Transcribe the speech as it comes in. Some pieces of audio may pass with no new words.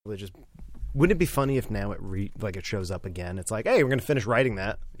just wouldn't it be funny if now it shows up again? It's like, hey, we're gonna finish writing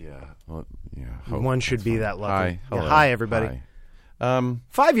that. Yeah. Well, yeah. One should be that lucky. Hi. Hello. Hi, everybody. Hi.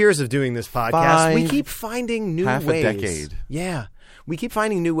 5 years of doing this podcast, we keep finding new half ways. A decade. Yeah, we keep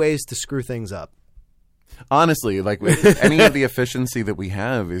finding new ways to screw things up. Honestly, like any of the efficiency that we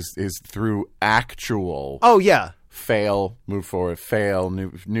have is through actual. Oh yeah. Fail, move forward, fail,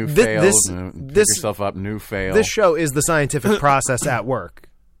 new fail, pick yourself up, new fail. This show is the scientific process at work.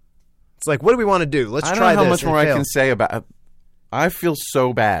 It's like, what do we want to do? Let's try this. I don't know how much more I can say about it. I feel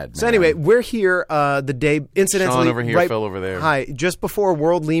so bad. So anyway, we're here the day, incidentally. Sean over here, Phil over there. Hi, just before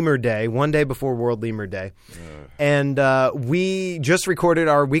World Lemur Day, one day before World Lemur Day. And we just recorded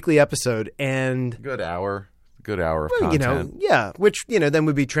our weekly episode. And Good hour of content. Which, then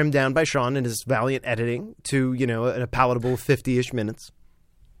would be trimmed down by Sean and his valiant editing to, a palatable 50-ish minutes.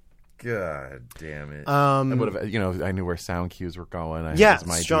 God damn it. I would have, I knew where sound cues were going.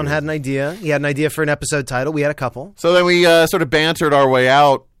 Sean had an idea. He had an idea for an episode title. We had a couple. So then we sort of bantered our way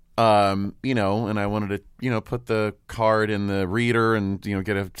out, and I wanted to, put the card in the reader and,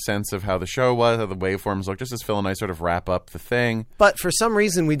 get a sense of how the show was, how the waveforms look, just as Phil and I sort of wrap up the thing. But for some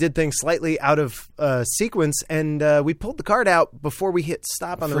reason, we did things slightly out of sequence, and we pulled the card out before we hit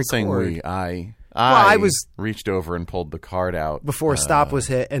stop on the record. I reached over and pulled the card out before stop was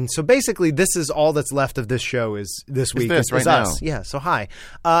hit, and so basically, this is all that's left of this show is this week. Is right now. Us. Yeah. So hi.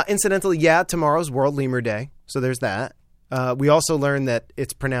 Incidentally, tomorrow's World Lemur Day, so there's that. We also learned that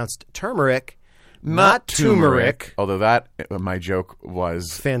it's pronounced turmeric, not turmeric. Although that my joke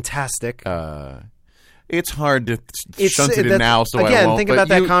was fantastic. It's hard to shunt it in now, so again, I won't. Think about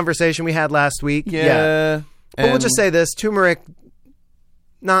that conversation we had last week. Yeah. But we'll just say this: turmeric,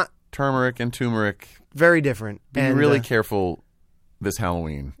 not. Turmeric and turmeric. Very different. Be really careful this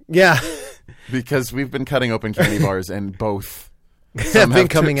Halloween. Yeah. Because we've been cutting open candy bars and both have been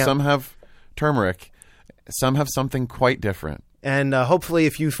coming out. Some have turmeric. Some have something quite different. And hopefully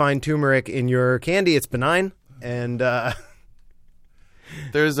if you find turmeric in your candy, it's benign. And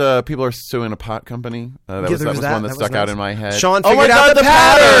there's people are suing a pot company. That was one that stuck out in my head. Sean figured out the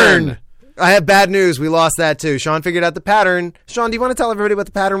pattern. I have bad news. We lost that too. Sean figured out the pattern. Sean, do you want to tell everybody what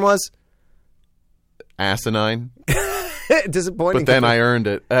the pattern was? Asinine. Disappointing. But then I earned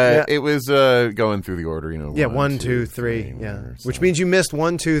it. It was going through the order, Yeah, 1, 2, 3. Yeah, which means you missed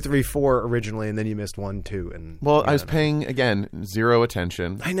 1, 2, 3, 4 originally, and then you missed 1, 2, and I was paying again zero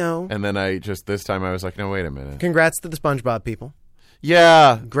attention. I know. And then this time I was like, no, wait a minute. Congrats to the SpongeBob people.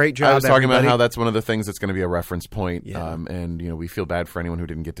 Yeah. Great job, I was talking everybody. about how that's one of the things that's going to be a reference point. Yeah. And, we feel bad for anyone who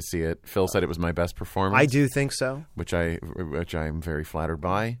didn't get to see it. Phil said it was my best performance. I do think so. Which I'm very flattered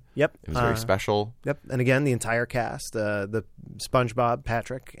by. Yep. It was very special. Yep. And again, the entire cast, the SpongeBob,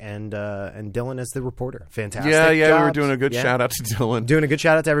 Patrick, and Dylan as the reporter. Fantastic jobs. We were doing a good shout out to Dylan. Doing a good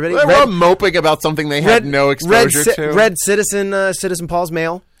shout out to everybody. We're moping about something they had no exposure to. Red Citizen Paul's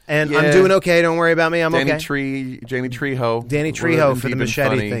mail. And I'm doing okay. Don't worry about me. I'm okay. Danny Trejo. Danny Trejo for the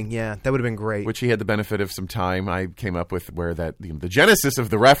machete thing. Yeah, that would have been great. Which he had the benefit of some time. I came up with where that the genesis of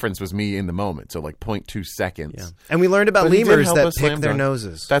the reference was me in the moment. So like 0.2 seconds. Yeah. And we learned about lemurs that pick their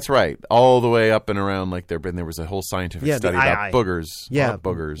noses. That's right. All the way up and around there was a whole scientific study about boogers. Yeah.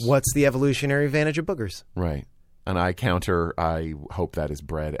 Boogers. What's the evolutionary advantage of boogers? Right. And I hope that is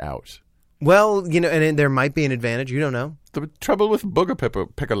bred out. Well, and there might be an advantage. You don't know. The trouble with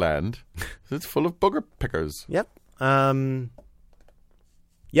booger picker land is it's full of booger pickers. Yep.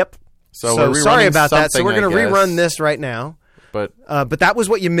 Yep. So sorry about that. So we're going to rerun this right now. But that was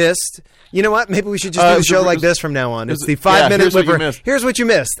what you missed. You know what? Maybe we should just do the show like this from now on. It's the 5-minute Liver. Here's what you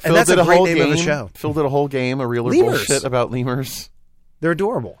missed. And that's a great name of the show. Phil did a whole game, a real bullshit about lemurs. They're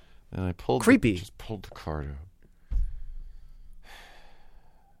adorable. And I just pulled the card out.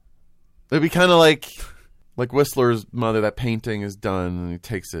 It'd be kind of like Whistler's mother. That painting is done, and he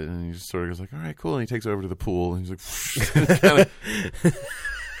takes it, and he just sort of goes like, "All right, cool." And he takes it over to the pool, and he's like, kinda,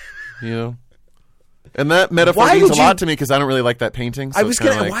 And that metaphor means a lot to me because I don't really like that painting. So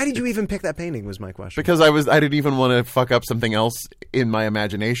why did you even pick that painting? Was my question. Because I didn't even want to fuck up something else in my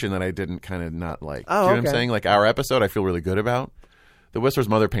imagination that I didn't kind of not like. Oh, do you know what I'm saying? Like our episode, I feel really good about. The Whistler's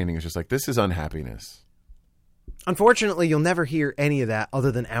mother painting is just like, this is unhappiness. Unfortunately, you'll never hear any of that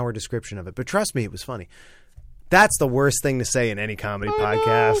other than our description of it. But trust me, it was funny. That's the worst thing to say in any comedy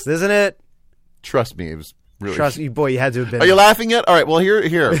podcast, isn't it? Trust me, it was really... Trust me, boy, you had to have been... Are you laughing yet? All right, well, here.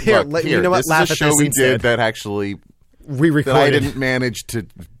 Look, you know what? This is a show we did that actually... Re-recorded. That I didn't manage to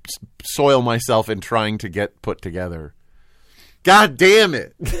soil myself in trying to get put together. God damn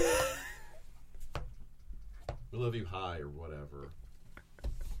it! We love you high or whatever.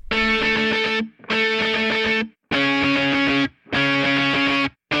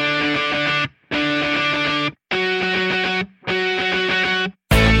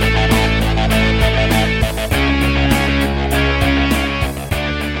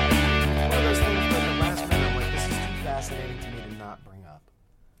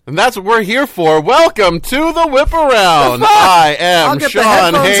 And that's what we're here for. Welcome to the Whip Around. I am I'll get Sean the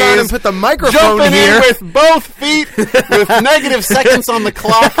headphones Hayes, on and put the microphone jumping here. in with both feet, with negative seconds on the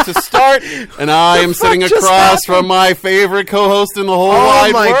clock to start. And I am sitting across from my favorite co-host in the whole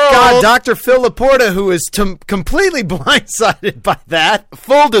wide world. Oh my God, Dr. Phil Laporta, who is completely blindsided by that.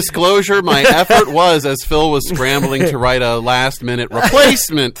 Full disclosure, my effort was, as Phil was scrambling to write a last-minute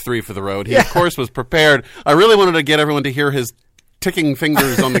replacement 3 for the road, he, of course, was prepared. I really wanted to get everyone to hear his ticking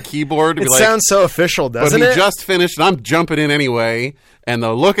fingers on the keyboard. It sounds so official, doesn't it? But he just finished, and I'm jumping in anyway, and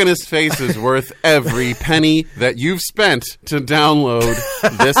the look in his face is worth every penny that you've spent to download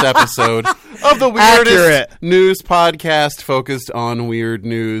this episode of the weirdest news podcast focused on weird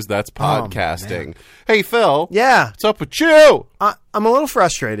news. That's podcasting. Hey, Phil. Yeah. What's up with you? I'm a little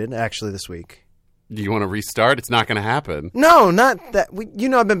frustrated, actually, this week. Do you want to restart? It's not going to happen. No, not that.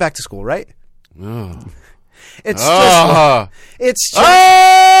 I've been back to school, right? Oh. It's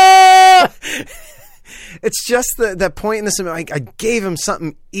just that point in this. I gave him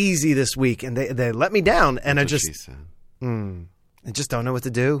something easy this week, and they let me down, and I just don't know what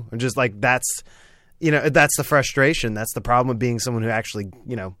to do. I'm just like, that's the frustration. That's the problem with being someone who actually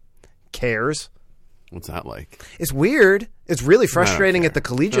cares. What's that like? It's weird. It's really frustrating at the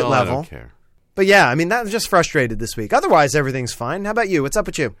collegiate level. I don't care. But yeah, I mean, that was just frustrated this week. Otherwise, everything's fine. How about you? What's up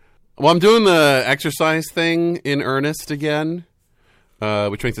with you? Well, I'm doing the exercise thing in earnest again,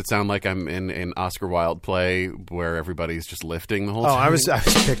 which makes it sound like I'm in an Oscar Wilde play where everybody's just lifting the whole time. I was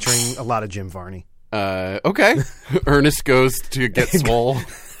picturing a lot of Jim Varney. Okay. Ernest goes to get swole.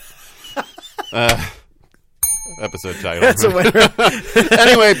 Episode title. That's a winner.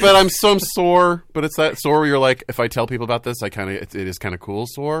 Anyway, but I'm sore, but it's that sore where you're like, if I tell people about this, it is kind of cool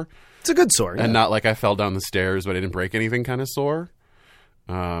sore. It's a good sore. And not like I fell down the stairs but I didn't break anything kind of sore.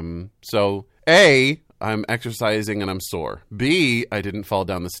 So A, I'm exercising and I'm sore. B, I didn't fall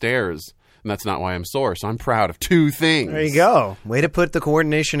down the stairs, and that's not why I'm sore. So I'm proud of 2 things. There you go. Way to put the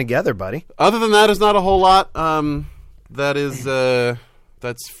coordination together, buddy. Other than that, is not a whole lot.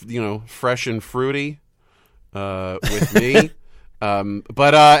 That's fresh and fruity, with me.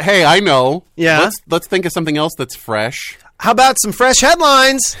 But hey, I know. Yeah. Let's think of something else that's fresh. How about some fresh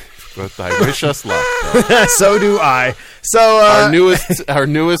headlines? But I wish us luck. So do I. So our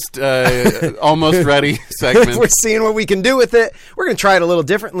newest almost ready segment. We're seeing what we can do with it. We're going to try it a little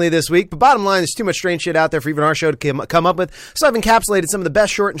differently this week. But bottom line, there's too much strange shit out there for even our show to come up with. So I've encapsulated some of the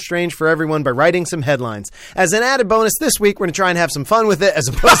best short and strange for everyone by writing some headlines. As an added bonus this week, we're going to try and have some fun with it as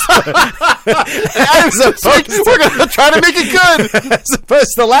opposed to... we're going to try to make it good. As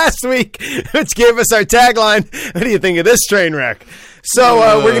opposed to last week, which gave us our tagline, what do you think of this train wreck?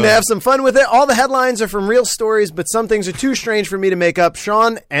 So we're going to have some fun with it. All the headlines are from real stories, but some things are too strange for me to make up.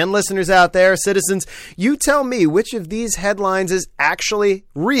 Sean and listeners out there, citizens, you tell me which of these headlines is actually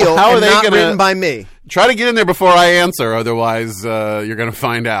real and not written by me. Try to get in there before I answer, otherwise you're going to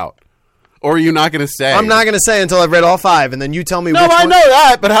find out. Or are you not going to say? I'm not going to say until I've read all 5, and then you tell me which one. No, I know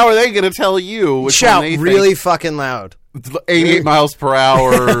that, but how are they going to tell you which Shout one they really fucking loud. 88 miles per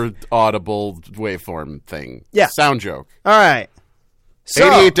hour audible waveform thing. Yeah. Sound joke. All right. So,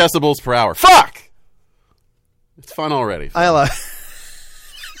 88 decibels per hour. Fuck! It's fun already. I love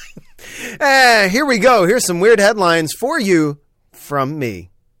here we go. Here's some weird headlines for you from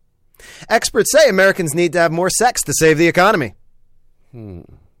me. Experts say Americans need to have more sex to save the economy.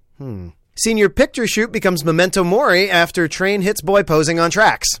 Senior picture shoot becomes memento mori after train hits boy posing on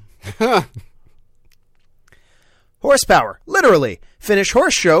tracks. Horsepower. Literally. Finnish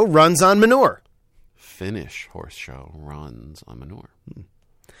horse show runs on manure. Finnish horse show runs on manure.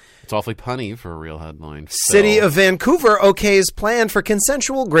 It's awfully punny for a real headline. City of Vancouver okays plan for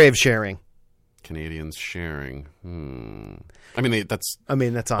consensual grave sharing. Canadians sharing. I mean, that's on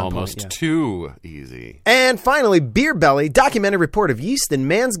almost point, yeah. too easy. And finally, Beer Belly, documented report of yeast in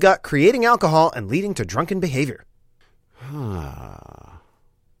man's gut creating alcohol and leading to drunken behavior.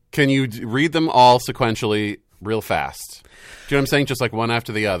 Can you read them all sequentially real fast? Do you know what I'm saying? Just like one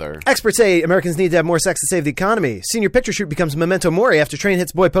after the other. Experts say Americans need to have more sex to save the economy. Senior picture shoot becomes memento mori after train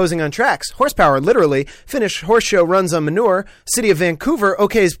hits boy posing on tracks. Horsepower, literally. Finnish horse show runs on manure. City of Vancouver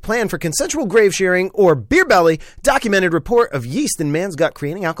okays plan for consensual grave sharing. Or Beer Belly, documented report of yeast in man's gut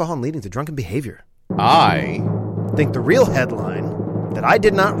creating alcohol and leading to drunken behavior. I think the real headline that I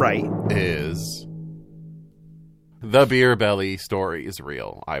did not write is the Beer Belly story is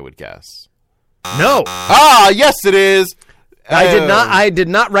real, I would guess. No. Yes, it is. I did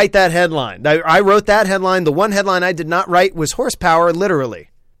not write that headline. I wrote that headline. The one headline I did not write was horsepower, literally.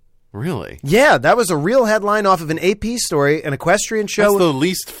 Really? Yeah, that was a real headline off of an AP story, an equestrian show. That's the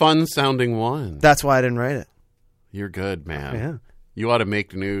least fun sounding one. That's why I didn't write it. You're good, man. You ought to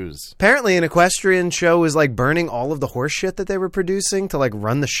make news. Apparently, an equestrian show was like burning all of the horse shit that they were producing to like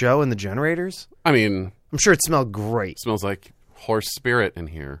run the show in the generators. I mean, I'm sure it smelled great. It smells like horse spirit in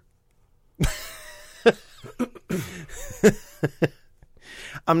here.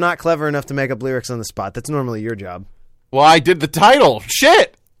 I'm not clever enough to make up lyrics on the spot. That's normally your job. Well, I did the title.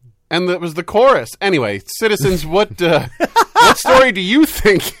 Shit! And that was the chorus. Anyway, citizens, what story do you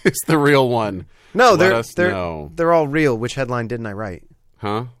think is the real one? No, they're all real. Which headline didn't I write?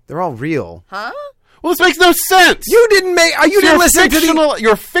 Huh? They're all real. Huh? Well, this makes no sense. You didn't make. You didn't listen to the.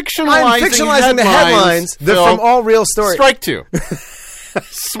 You're fictionalizing. I'm fictionalizing the headlines. They're from all real stories. Strike two.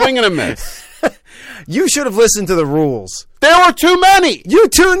 Swing and a miss. You should have listened to the rules. There were too many. You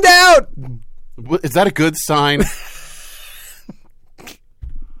tuned out. Is that a good sign?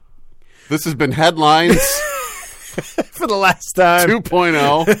 This has been Headlines for the last time.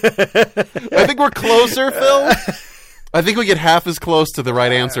 2.0. I think we're closer, Phil. I think we get half as close to the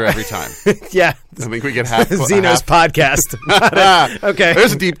right answer every time. Yeah. I think we get half. Zeno's podcast. Okay.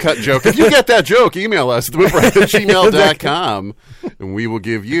 There's a deep cut joke. If you get that joke, email us at thewhipwrap@gmail.com and we will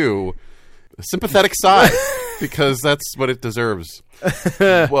give you a sympathetic sigh because that's what it deserves.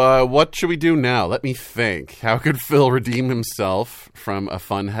 What should we do now? Let me think. How could Phil redeem himself from a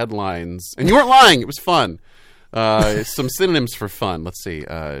fun headlines? And you weren't lying. It was fun. Some synonyms for fun. Let's see.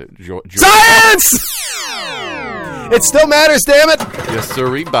 Science! It still matters, damn it. Yes,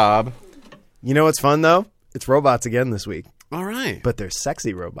 sirree, Bob. You know what's fun, though? It's robots again this week. All right. But they're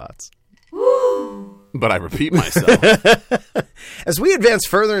sexy robots. But I repeat myself. As we advance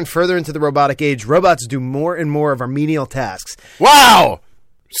further and further into the robotic age, robots do more and more of our menial tasks. Wow!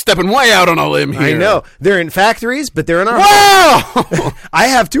 Stepping way out on a limb here. I know. They're in factories, but they're in our Wow! I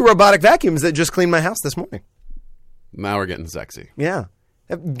have 2 robotic vacuums that just cleaned my house this morning. Now we're getting sexy. Yeah.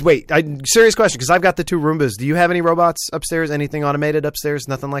 Wait, serious question, because I've got the 2 Roombas. Do you have any robots upstairs? Anything automated upstairs?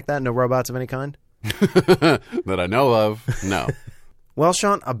 Nothing like that? No robots of any kind? That I know of, no. Well,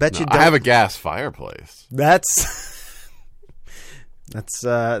 Sean, I bet you don't. I have a gas fireplace. That's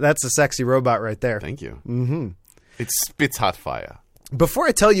a sexy robot right there. Thank you. Mm-hmm. It spits hot fire. Before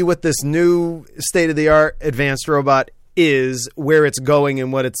I tell you what this new state-of-the-art advanced robot is, where it's going,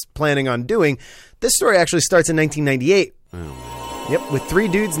 and what it's planning on doing, this story actually starts in 1998. Oh. Yep, with 3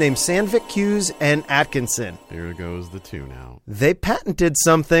 dudes named Sandvik, Hughes, and Atkinson. Here goes the 2 now. They patented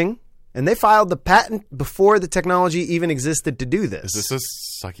something, and they filed the patent before the technology even existed to do this. Is this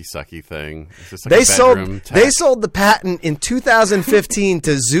a sucky thing? Is this like they sold the patent in 2015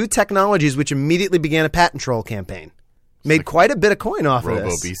 to Zoo Technologies, which immediately began a patent troll campaign. Made like quite a bit of coin off of this.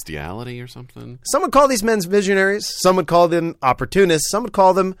 Robo-bestiality or something? Some would call these men visionaries. Some would call them opportunists. Some would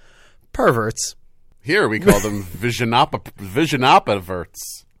call them perverts. Here we call them visionopaverts.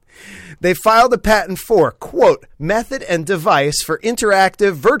 They filed a patent for, quote, method and device for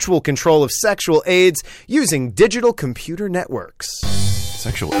interactive virtual control of sexual aids using digital computer networks.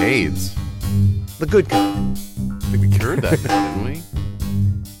 Sexual aids? The good kind. I think we cured that, didn't we?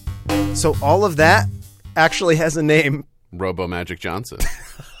 So all of that actually has a name. Robo Magic Johnson.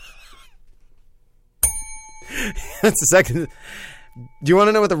 That's the second. Do you want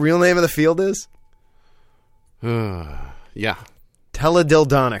to know what the real name of the field is? Yeah.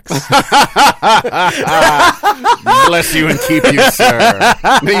 Teledildonics. Bless you and keep you, sir.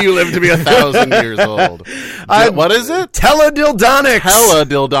 May you live to be 1,000 years old. What is it? Teledildonics.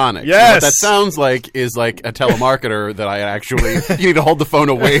 Teledildonics. Yes. What that sounds like is like a telemarketer that I actually... You need to hold the phone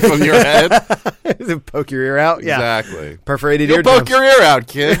away from your head. Poke your ear out? Yeah. Exactly. Perforated You'll eardrums. poke your ear out,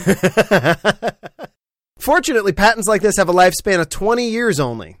 kid. Fortunately, patents like this have a lifespan of 20 years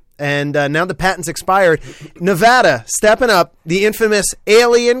only. And now the patent's expired. Nevada, stepping up, the infamous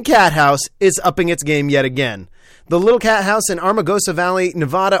Alien Cat House is upping its game yet again. The Little Cat House in Armagosa Valley,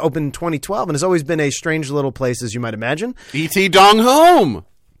 Nevada, opened in 2012 and has always been a strange little place, as you might imagine. E.T. Dong Home.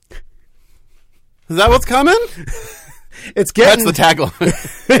 Is that what's coming? It's getting... That's the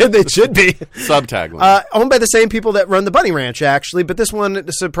tagline. It should be. Subtagline. Owned by the same people that run the Bunny Ranch, actually, but this one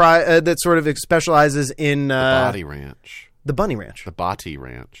that sort of specializes in... the Body Ranch. The Bunny Ranch. The Boti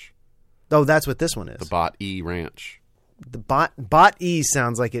Ranch. Oh, that's what this one is. The Bot-E Ranch. The Bot-E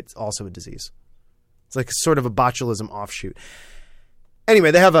sounds like it's also a disease. It's like sort of a botulism offshoot.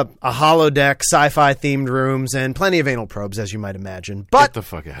 Anyway, they have a holodeck, sci-fi themed rooms, and plenty of anal probes, as you might imagine. But get the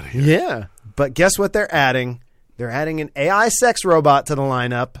fuck out of here. Yeah. But guess what they're adding? They're adding an AI sex robot to the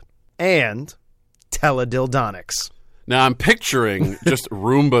lineup and teledildonics. Now I'm picturing just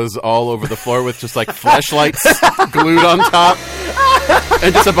Roombas all over the floor with just like fleshlights glued on top.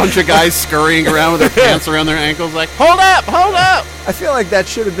 And just a bunch of guys scurrying around with their pants around their ankles like, hold up, hold up. I feel like that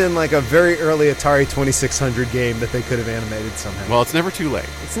should have been like a very early Atari 2600 game that they could have animated somehow. Well, it's never too late.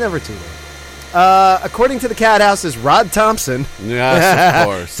 It's never too late. According to the Cat House's Rod Thompson. Yes, of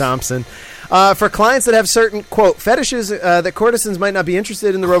course. Thompson. For clients that have certain, quote, fetishes that courtesans might not be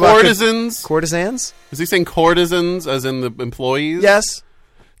interested in the robot. Courtesans? Courtesans? Is he saying courtesans as in the employees? Yes.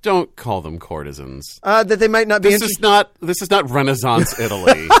 Don't call them courtesans. That they might not be interested. This is not Renaissance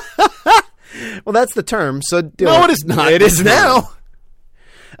Italy. Well, that's the term. So no, it is not. It is now.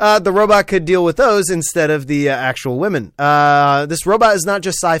 The robot could deal with those instead of the actual women. This robot is not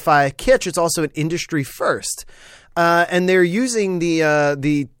just sci-fi kitsch; it's also an industry first. And they're using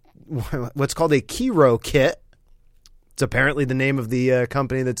the what's called a Kiro kit. It's apparently the name of the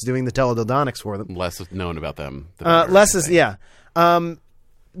company that's doing the teledildonics for them. Less is known about them. Less is yeah.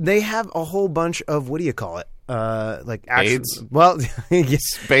 They have a whole bunch of what do you call it? Like AIDS. Well,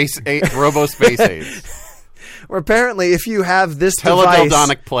 space AIDS, Robo space AIDS. Or apparently, if you have this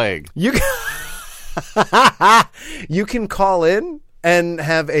teledildonic plague, you can call in and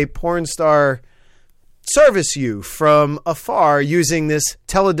have a porn star service you from afar using this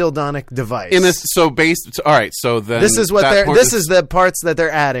teledildonic device. All right. So then this is what this is the parts that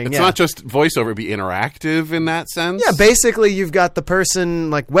they're adding. It's not just voiceover; it'd be interactive in that sense. Yeah, basically, you've got the person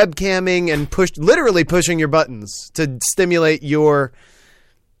like webcamming and literally pushing your buttons to stimulate your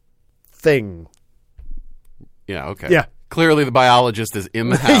thing. Yeah. Okay. Yeah. Clearly, the biologist is in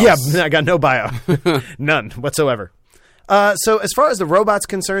the house. Yeah, I got no bio, none whatsoever. So as far as the robot's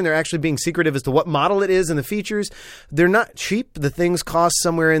concerned, they're actually being secretive as to what model it is and the features. They're not cheap. The things cost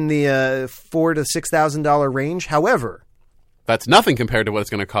somewhere in the $4,000 to $6,000 range. However, that's nothing compared to what it's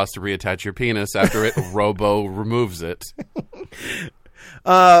going to cost to reattach your penis after it Robo removes it.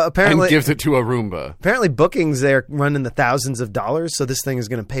 Apparently, and gives it to a Roomba. Apparently, bookings there run in the thousands of dollars, so this thing is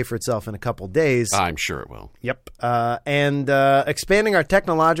going to pay for itself in a couple days. I'm sure it will. Yep. And expanding our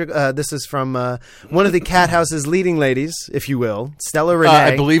technological... this is from one of the Cat House's leading ladies, if you will, Stella Renee.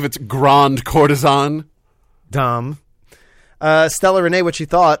 I believe it's Grande Courtesan. Dumb. Stella Renee, what she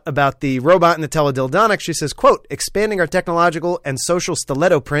thought about the robot and the teledildonics. She says, quote, expanding our technological and social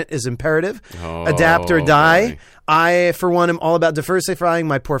stiletto print is imperative. Adapt or die. Boy. I, for one, am all about diversifying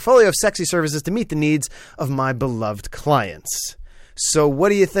my portfolio of sexy services to meet the needs of my beloved clients. So what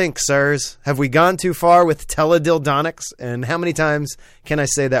do you think, sirs? Have we gone too far with teledildonics? And how many times can I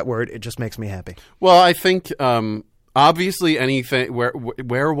say that word? It just makes me happy. Well, I think obviously anything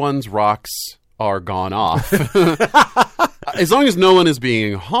where one's rocks are gone off, as long as no one is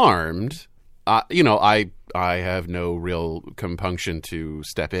being harmed, I have no real compunction to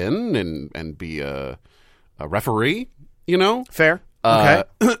step in and be a referee. Fair. Okay.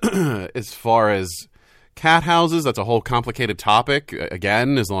 As far as cat houses, that's a whole complicated topic.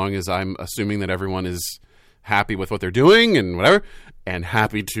 Again, as long as I'm assuming that everyone is happy with what they're doing and whatever, and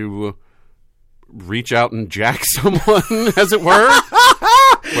happy to reach out and jack someone, as it were,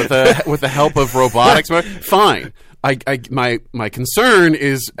 with the help of robotics. Fine. My concern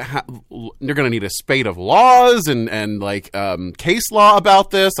is you're going to need a spate of laws and like case law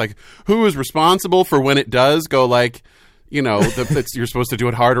about this. Like, who is responsible for when it does go like, you're supposed to do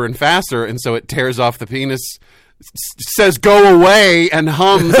it harder and faster, and so it tears off the penis, says go away, and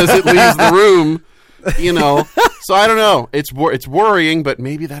hums as it leaves the room. So I don't know. It's worrying, but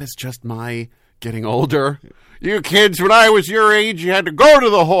maybe that is just my getting older. You kids, when I was your age, you had to go to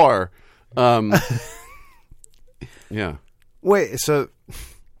the whore. Yeah. Wait, so...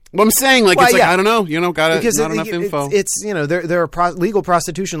 Well, I'm saying, like, it's like, I don't know, because not enough info. It's there are legal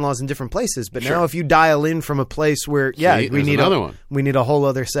prostitution laws in different places, but now if you dial in from a place where, we need another one. We need a whole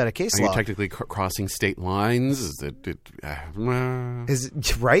other set of case law. Are you technically crossing state lines? Is it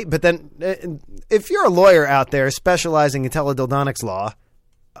right? But then, if you're a lawyer out there specializing in teledildonics law,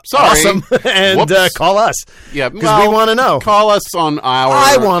 awesome, and call us. Yeah, because we want to know. Call us on our...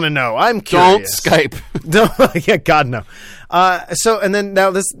 I want to know. I'm curious. Don't Skype. Don't, yeah, God, no. And then now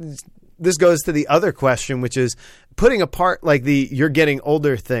this goes to the other question, which is putting apart like the you're getting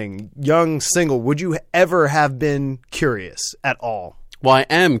older thing, young, single. Would you ever have been curious at all? Well, I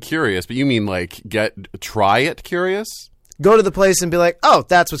am curious, but you mean like try it curious? Go to the place and be like, oh,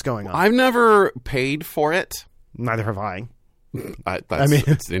 that's what's going on. I've never paid for it. Neither have I.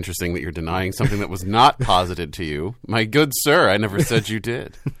 It's interesting that you're denying something that was not posited to you. My good sir, I never said you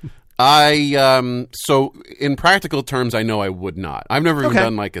did. So in practical terms, I know I would not. I've never even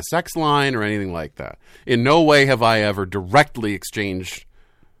done like a sex line or anything like that. In no way have I ever directly exchanged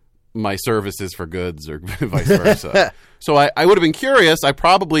my services for goods or vice versa. So I would have been curious. I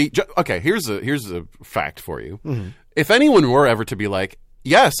probably... Okay, here's a fact for you. Mm-hmm. if anyone were ever to be like,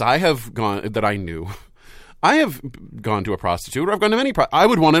 yes, I have gone to a prostitute, or I've gone to many I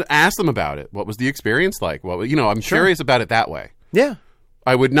would want to ask them about it. What was the experience like? Well, I'm curious about it that way. Yeah.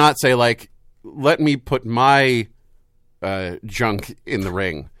 I would not say, like, let me put my junk in the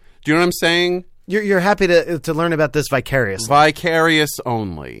ring. Do you know what I'm saying? You're happy to learn about this vicariously. Vicarous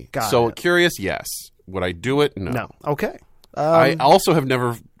only. Got so it. Curious, yes. Would I do it? No. Okay. I also have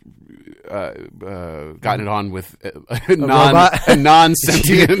never gotten it on with a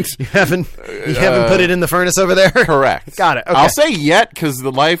non-sentient. You haven't put it in the furnace over there? Correct. Got it. Okay. I'll say yet, because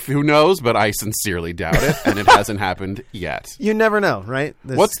the life, who knows, but I sincerely doubt it, and it hasn't happened yet. You never know, right?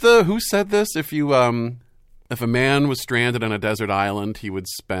 Who said this? If a man was stranded on a desert island, he would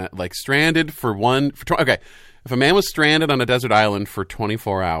spend, like, stranded for okay. If a man was stranded on a desert island for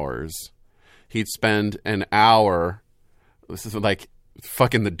 24 hours, he'd spend an hour, this is like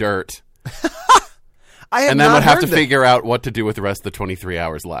fucking the dirt. And then would have to figure out what to do with the rest of the 23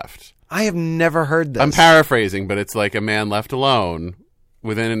 hours left. I have never heard this. I'm paraphrasing, but it's like a man left alone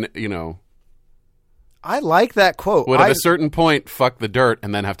within, I like that quote. would at a certain point fuck the dirt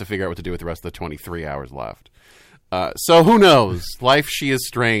and then have to figure out what to do with the rest of the 23 hours left. So who knows? Life, she is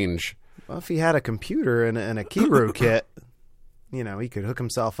strange. Well, if he had a computer and a Kiru kit, he could hook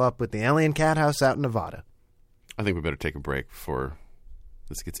himself up with the alien cat house out in Nevada. I think we better take a break before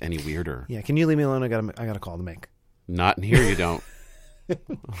this gets any weirder. Yeah, can you leave me alone? I got a call to make. Not in here, you don't.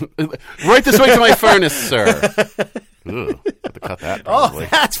 Right this way to my furnace, sir. Ugh, have to cut that. Probably. Oh,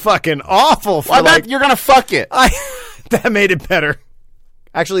 that's fucking awful. I bet you're gonna fuck it. That made it better.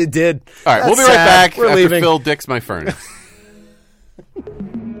 Actually, it did. All right, we'll be right back We're after leaving. Phil dicks my furnace.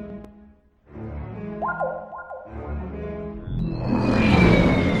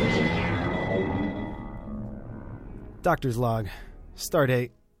 Doctor's log. Stardate,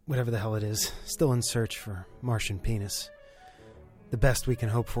 whatever the hell it is. Still in search for Martian penis. The best we can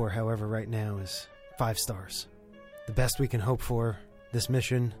hope for, however, right now is 5 stars. The best we can hope for this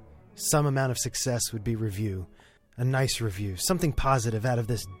mission, some amount of success would be review. A nice review. Something positive out of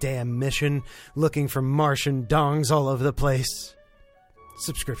this damn mission. Looking for Martian dongs all over the place.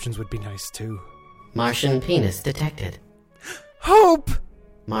 Subscriptions would be nice, too. Martian penis detected. Hope!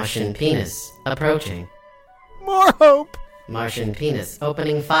 Martian penis approaching. More hope! Martian penis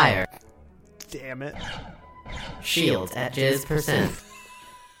opening fire. Damn it. Shields at jizz%.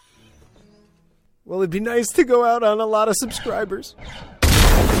 Well, it'd be nice to go out on a lot of subscribers.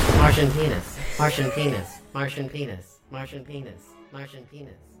 Martian penis. Martian penis. Martian penis. Martian penis. Martian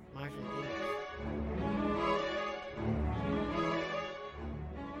penis. Martian penis.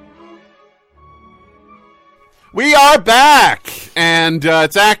 We are back, and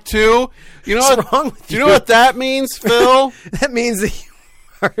it's Act 2. You know What's wrong with Do you know what that means, Phil? That means that you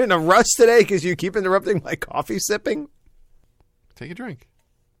are in a rush today because you keep interrupting my coffee sipping? Take a drink.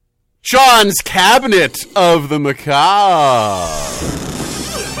 Sean's Cabinet of the Macabre.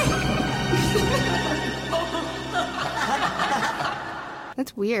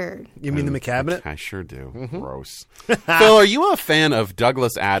 That's weird. You mean the macabinet? I sure do. Gross. Phil, are you a fan of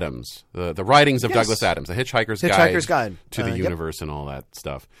Douglas Adams, the writings of Douglas Adams, The Hitchhiker's Guide to the Universe and all that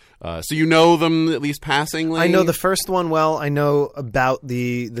stuff? So you know them at least passingly? I know the first one well. I know about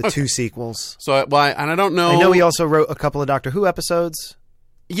the 2 sequels. So, and I don't know. I know he also wrote a couple of Doctor Who episodes.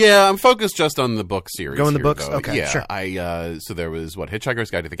 Yeah, I'm focused just on the book series. Go in the here, books? though. Okay, yeah, sure. So there was,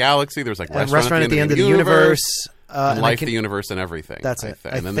 Hitchhiker's Guide to the Galaxy. There was, like, Restaurant at the End of the Universe. And Life, the Universe, and Everything. That's it.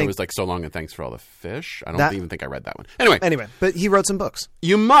 And then there was, like, So Long and Thanks for All the Fish. I don't even think I read that one. Anyway, but he wrote some books.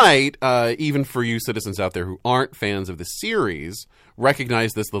 You might, even for you citizens out there who aren't fans of the series,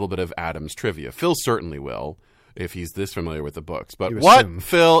 recognize this little bit of Adams trivia. Phil certainly will, if he's this familiar with the books. But what,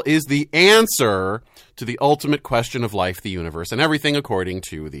 Phil, is the answer to the ultimate question of life, the universe, and everything according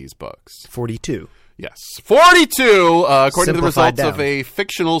to these books? 42. Yes. 42, according to the Simplified results of down. a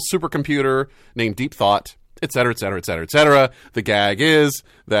fictional supercomputer named Deep Thought, et cetera, et cetera, et cetera, et cetera. The gag is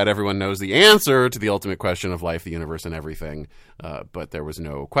that everyone knows the answer to the ultimate question of life, the universe, and everything, but there was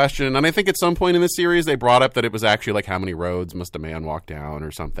no question. And I think at some point in the series they brought up that it was actually like how many roads must a man walk down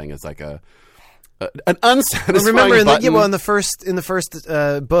or something. It's like an unsatisfying Remember, in button. the first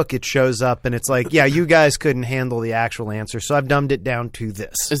book, it shows up and it's like, yeah, you guys couldn't handle the actual answer, so I've dumbed it down to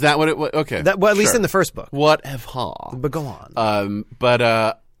this. Is that what it was? Okay. At least in the first book. Whatever. But go on.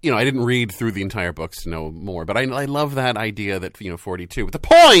 I didn't read through the entire books to know more, but I love that idea that 42. But the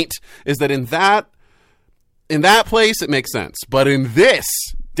point is that in that place it makes sense, but in this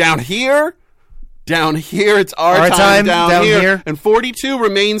down here, it's our time down here, and 42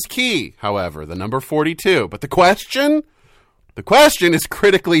 remains key. However, the number 42. But the question: The question is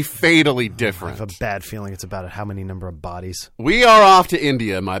critically, fatally I different. have a bad feeling it's about how many number of bodies. We are off to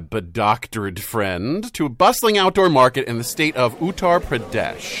India, my bedoctored friend, to a bustling outdoor market in the state of Uttar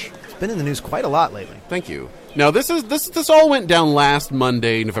Pradesh. It's been in the news quite a lot lately. Thank you. Now, this all went down last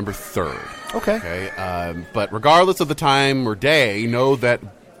Monday, November 3rd. Okay. But regardless of the time or day, know that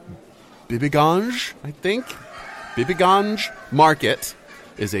Bibiganj Market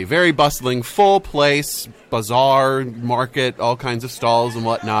is a very bustling, full place, bazaar, market, all kinds of stalls and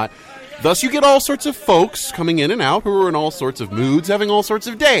whatnot. Thus, you get all sorts of folks coming in and out who are in all sorts of moods, having all sorts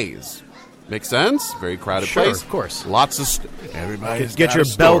of days. Make sense? Very crowded Sure, place. of course. Lots of everybody's Get got your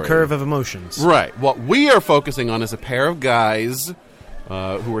a bell story. curve of emotions. Right. What we are focusing on is a pair of guys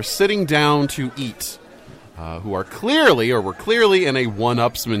who are sitting down to eat, who were clearly in a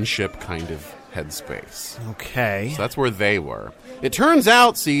one-upsmanship kind of headspace. Okay. So that's where they were. It turns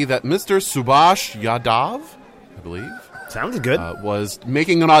out, that Mr. Subhash Yadav, I believe, Sounds good. was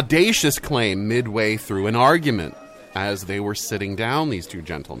making an audacious claim midway through an argument as they were sitting down, these two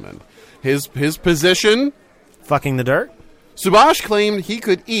gentlemen. His position, Fucking the dirt? Subhash claimed he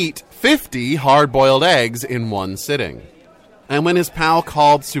could eat 50 hard-boiled eggs in one sitting. And when his pal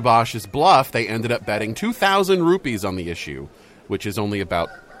called Subhash's bluff, they ended up betting 2,000 rupees on the issue, which is only about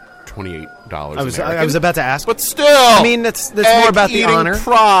 $28 I was American. about to ask. But still, I mean, that's more about the egg-eating honor.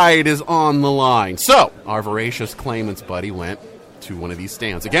 pride is on the line. So, our voracious claimant's buddy went to one of these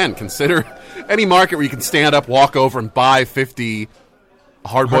stands. Again, consider any market where you can stand up, walk over, and buy 50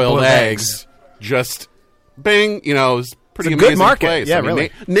 hard-boiled eggs. Just, bing, it's pretty It's a good amazing market. place. Yeah,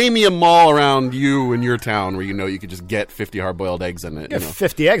 really. Name me a mall around you and your town where you could just get 50 hard-boiled eggs in it. Yeah,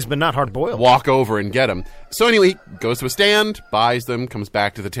 50 eggs, but not hard boiled. Walk over and get them. So anyway, he goes to a stand, buys them, comes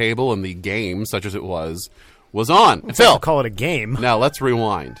back to the table, and the game, such as it was on. Phil, Call it a game. now let's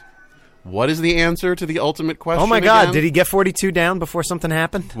rewind. What is the answer to the ultimate question? Oh my God! again? Did he get 42 down before something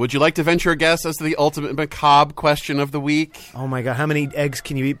happened? Would you like to venture a guess as to the ultimate macabre question of the week? Oh my God! How many eggs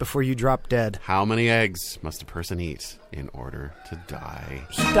can you eat before you drop dead? How many eggs must a person eat in order to die?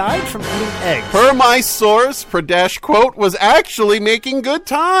 He died from eating eggs. Per my source, Pradesh, quote, was actually making good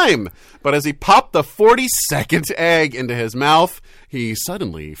time. But as he popped the 42nd egg into his mouth, he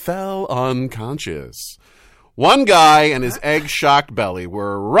suddenly fell unconscious. One guy and his egg-shocked belly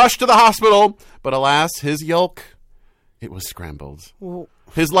were rushed to the hospital, but alas, his yolk, it was scrambled.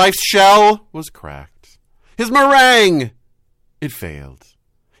 His life's shell was cracked. His meringue, it failed.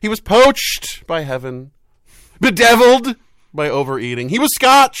 He was poached by heaven, bedeviled by overeating. He was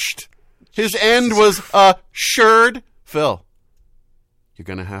scotched. His end was assured. Phil, you're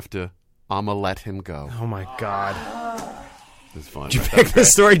going to have to let him go. Oh my God! It's fun. Did you pick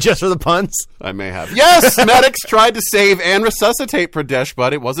this story just for the puns? I may have. Yes, medics tried to save and resuscitate Pradesh,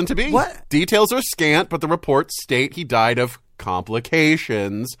 but it wasn't to be. What? Details are scant, but the reports state he died of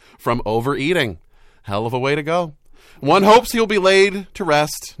complications from overeating. Hell of a way to go. One hopes he'll be laid to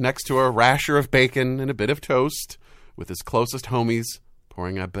rest next to a rasher of bacon and a bit of toast, with his closest homies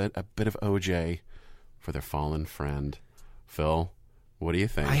pouring a bit of OJ for their fallen friend. Phil, what do you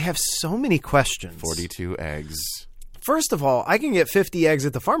think? I have so many questions. 42 eggs. First of all, I can get 50 eggs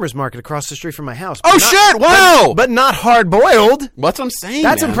at the farmer's market across the street from my house. Oh, shit! Wow! But not hard boiled. That's what I'm saying.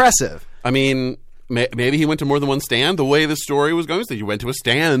 That's man. impressive. I mean, maybe he went to more than one stand. The way the story was going, so you went to a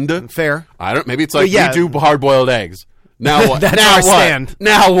stand. Fair. I don't. Maybe it's like yeah. we do hard-boiled eggs. Now what? That's now our what? stand.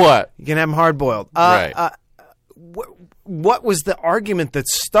 Now what? You can have them hard boiled. Right. What was the argument that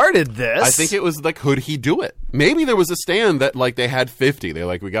started this? I think it was like, could he do it? Maybe there was a stand that like they had 50. They're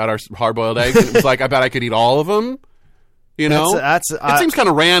like, we got our hard-boiled eggs, and it was like, I bet I could eat all of them. You know, it seems kind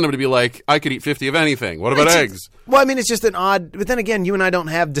of random to be like, I could eat 50 of anything. What about eggs? Well, I mean, it's just an odd. But then again, you and I don't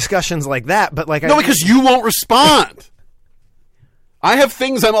have discussions like that. But like, No, because you won't respond. I have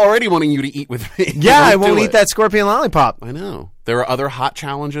things I'm already wanting you to eat with me. yeah, I Don't won't do eat it. that scorpion lollipop. I know. There are other hot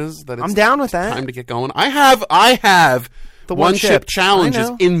challenges that it's I'm down with that. time to get going. I have The one one chip chip. challenges I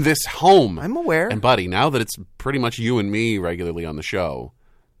know. in this home. I'm aware. And buddy, now that it's pretty much you and me regularly on the show,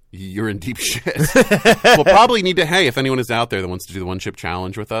 you're in deep shit. We'll probably need to, hey, if anyone is out there that wants to do the one chip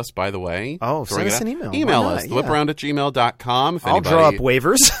challenge with us, by the way. Oh, throwing send us it an out. email. Email Why us, not? theWhipAround@gmail.com. If I'll anybody, draw up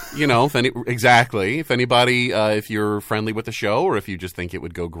waivers. you know, exactly. If anybody, if you're friendly with the show or if you just think it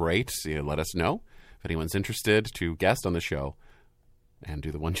would go great, let us know. If anyone's interested to guest on the show and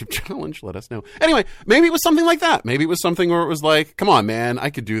do the one chip challenge, let us know. Anyway, maybe it was something like that. Maybe it was something where it was like, come on, man, I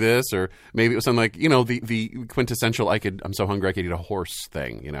could do this. Or maybe it was something like, the quintessential, I'm so hungry I could eat a horse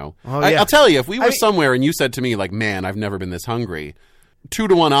thing, Oh, yeah. I'll tell you, if we were somewhere and you said to me like, man, I've never been this hungry,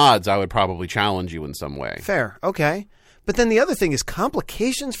 2-to-1 odds, I would probably challenge you in some way. Fair. Okay. But then the other thing is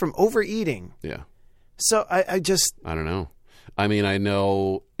complications from overeating. Yeah. So I just. I don't know. I mean, I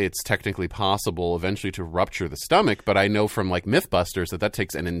know it's technically possible eventually to rupture the stomach, but I know from like Mythbusters that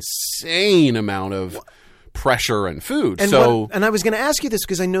takes an insane amount of pressure and food. And I was going to ask you this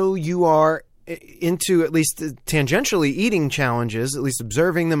because I know you are into at least tangentially eating challenges, at least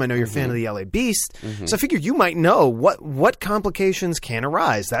observing them. I know you're a fan of the LA Beast, so I figured you might know what complications can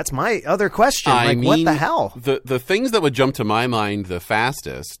arise. That's my other question. What the hell? The things that would jump to my mind the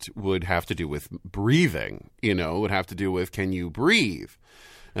fastest would have to do with breathing. Would have to do with, can you breathe?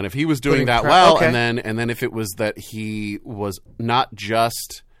 And if he was doing that well, okay. and then if it was that he was not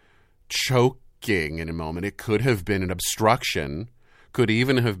just choking in a moment, it could have been an obstruction, could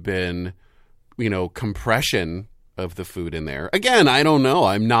even have been compression of the food in there. Again, I don't know.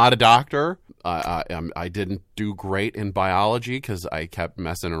 I'm not a doctor. I didn't do great in biology because I kept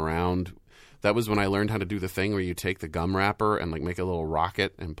messing around. That was when I learned how to do the thing where you take the gum wrapper and like make a little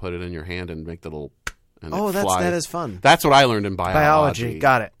rocket and put it in your hand and make the little. And that is fun. That's what I learned in biology.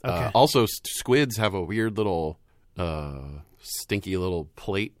 Got it. Okay. Also, squids have a weird little stinky little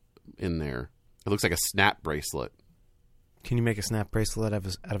plate in there. It looks like a snap bracelet. Can you make a snap bracelet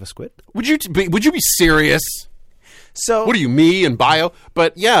out of a squid? Would you be serious? So what are you, me and bio?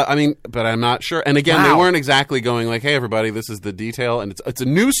 But yeah, I mean, but I'm not sure. And again, they weren't exactly going like, "Hey, everybody, this is the detail," and it's a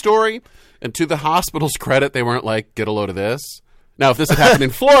news story. And to the hospital's credit, they weren't like, "Get a load of this." Now, if this had happened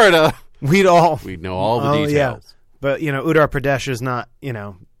in Florida, we'd know all the details. Yeah. But Uttar Pradesh is not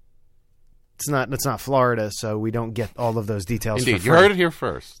It's not Florida, so we don't get all of those details. Indeed, you heard it here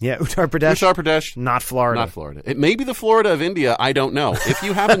first. Yeah, Uttar Pradesh, not Florida. Not Florida. It may be the Florida of India. I don't know. If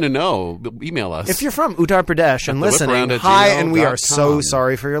you happen to know, email us. If you're from Uttar Pradesh and listening, hi, and we are so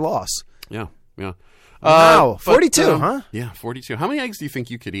sorry for your loss. Yeah. Wow, 42, huh? Yeah, 42. How many eggs do you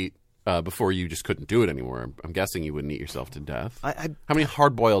think you could eat before you just couldn't do it anymore? I'm guessing you wouldn't eat yourself to death. How many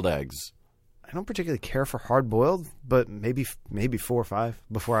hard-boiled eggs? I don't particularly care for hard-boiled, but maybe 4 or 5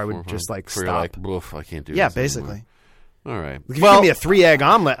 before I would just stop. You're like, oof, I can't do this. Yeah, basically. All right. If you give me a 3-egg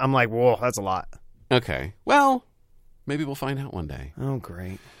omelet, I'm like, whoa, that's a lot. Okay. Well, maybe we'll find out one day. Oh,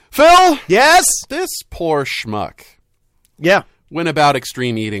 great. Phil! Yes? This poor schmuck. Yeah. Went about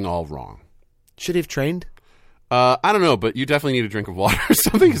extreme eating all wrong. Should he have trained? I don't know, but you definitely need a drink of water or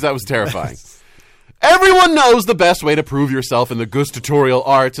something because that was terrifying. Everyone knows the best way to prove yourself in the gustatorial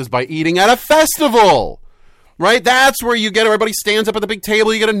arts is by eating at a festival, right? That's where everybody stands up at the big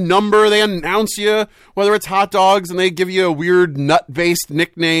table, you get a number, they announce you, whether it's hot dogs and they give you a weird nut-based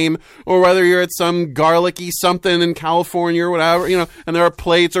nickname, or whether you're at some garlicky something in California or whatever, and there are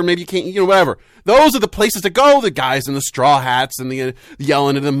plates, or maybe you can't, whatever. Those are the places to go, the guys in the straw hats and the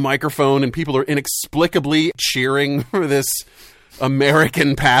yelling into the microphone, and people are inexplicably cheering for this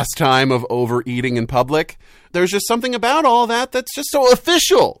American pastime of overeating in public. There's just something about all that that's just so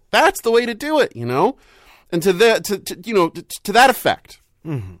official. That's the way to do it, And to that effect,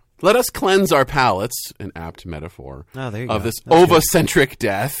 let us cleanse our palates, an apt metaphor, of this ovocentric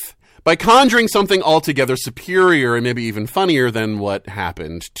death, by conjuring something altogether superior and maybe even funnier than what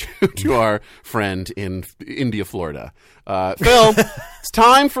happened to our friend in India, Florida. Phil, it's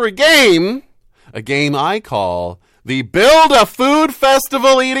time for a game I call the Build a Food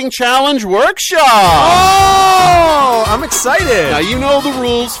Festival Eating Challenge Workshop. Oh, I'm excited. Now, you know the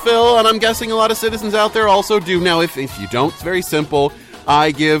rules, Phil, and I'm guessing a lot of citizens out there also do. Now, if you don't, it's very simple.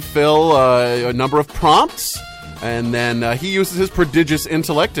 I give Phil a number of prompts, and then he uses his prodigious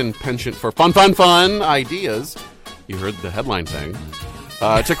intellect and penchant for fun ideas. You heard the headline thing.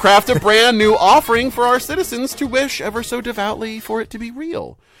 To craft a brand new offering for our citizens to wish ever so devoutly for it to be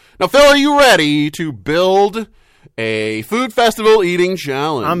real. Now, Phil, are you ready to build a food festival eating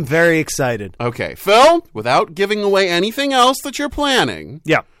challenge? I'm very excited. Okay, Phil, without giving away anything else that you're planning,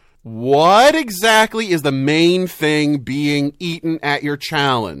 yeah, what exactly is the main thing being eaten at your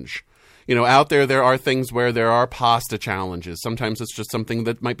challenge? Out there are things where there are pasta challenges. Sometimes it's just something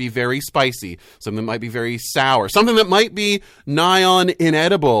that might be very spicy, something that might be very sour, something that might be nigh on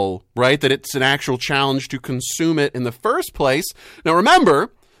inedible, right? That it's an actual challenge to consume it in the first place. Now,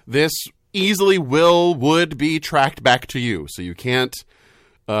 remember, this easily would be tracked back to you. So you can't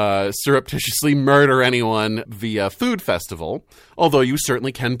surreptitiously murder anyone via food festival, although you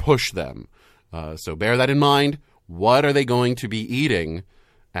certainly can push them. So bear that in mind. What are they going to be eating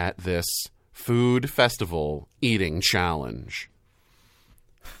at this food festival eating challenge?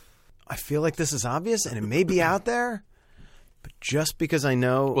 I feel like this is obvious, and it may be out there, but just because I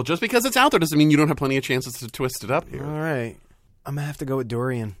know... Well, just because it's out there doesn't mean you don't have plenty of chances to twist it up here. All right. I'm going to have to go with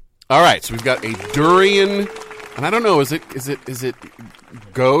durian. All right, so we've got a durian And I don't know, is it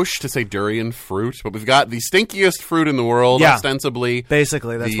gauche to say durian fruit? But we've got the stinkiest fruit in the world, ostensibly.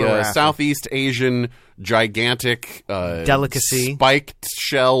 Basically, that's what we're after. Southeast Asian gigantic delicacy,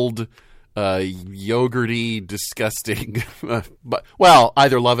 spiked-shelled, yogurty, disgusting. Well,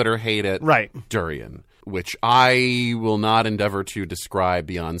 either love it or hate it. Right. Durian, which I will not endeavor to describe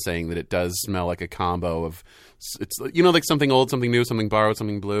beyond saying that it does smell like a combo of. It's like something old, something new, something borrowed,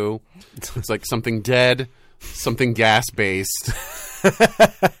 something blue. It's like something dead. Something gas-based,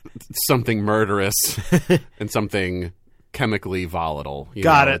 something murderous, and something chemically volatile.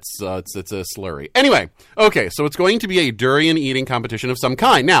 Got it. It's a slurry. Anyway, okay, so it's going to be a durian eating competition of some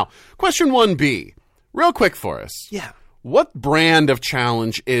kind. Now, question 1B, real quick for us. Yeah. What brand of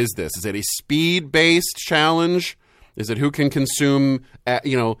challenge is this? Is it a speed-based challenge? Is it who can consume,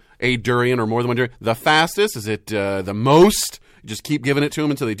 a durian or more than one durian the fastest? Is it the most? Just keep giving it to them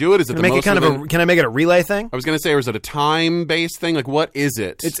until they do it. Is it can I make it a relay thing? I was going to say, or is it a time-based thing? Like, what is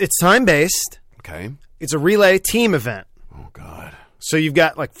it? It's time-based. Okay. It's a relay team event. Oh, God. So you've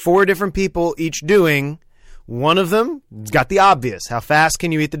got like 4 different people each doing. One of them has got the obvious. How fast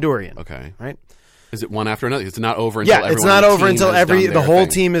can you eat the durian? Okay. Right? Is it one after another? It's not over until it's not over until the whole thing.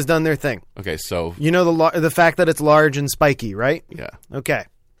 team has done their thing. Okay, so... You know the fact that it's large and spiky, right? Yeah. Okay.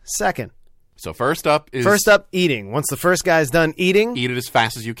 Second. So first up, eating. Once the first guy's done eating, eat it as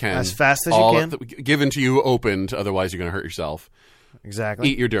fast as you can. As fast as you can. Given to you opened, otherwise you're going to hurt yourself. Exactly.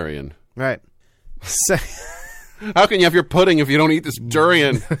 Eat your durian. Right. How can you have your pudding if you don't eat this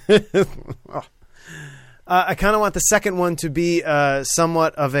durian? I kind of want the second one to be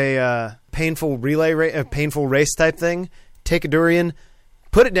somewhat of a painful painful race type thing. Take a durian,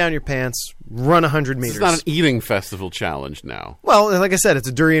 put it down your pants, run 100 meters. It's not an eating festival challenge now. Well, like I said, it's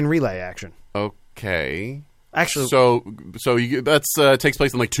a durian relay action. Okay. Actually, so that's takes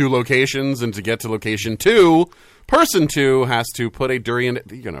place in like 2 locations, and to get to location 2, person 2 has to put a durian.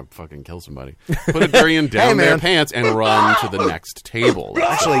 You're gonna fucking kill somebody. Put a durian down their pants and run to the next table.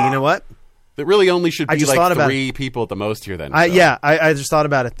 Actually, you know what? It really only should be like 3 it. people at the most here. Then, I just thought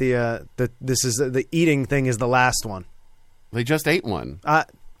about it. The eating thing is the last one. They just ate one.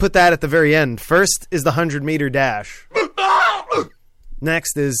 Put that at the very end. First is the 100-meter dash.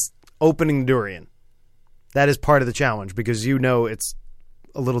 Next is opening durian. That is part of the challenge because it's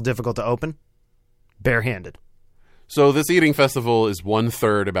a little difficult to open barehanded. So this eating festival is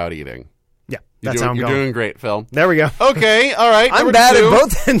 1/3 about eating. Yeah, that's how I'm going. You're doing great, Phil. There we go. Okay, all right. I'm bad at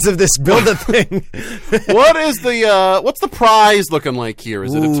both ends of this build-up thing. What's the prize looking like here?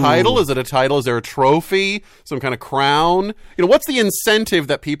 Is it a title? Is there a trophy? Some kind of crown? What's the incentive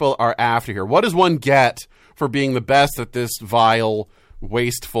that people are after here? What does one get for being the best at this vile,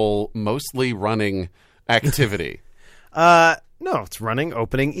 wasteful, mostly running activity? No, it's running,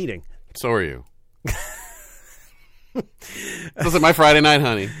 opening, eating. So are you. This is my Friday night,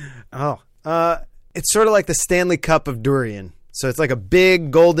 honey. Oh. It's sort of like the Stanley Cup of durian. So it's like a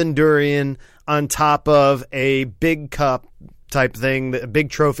big golden durian on top of a big cup type thing, a big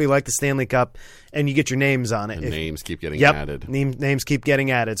trophy like the Stanley Cup, and you get your names on it. And names keep getting added. Names keep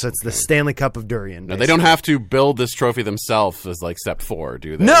getting added. So it's the Stanley Cup of durian. Now, they don't have to build this trophy themselves as like step 4,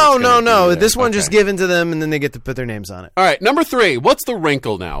 do they? No. This one just given to them, and then they get to put their names on it. All right, number 3. What's the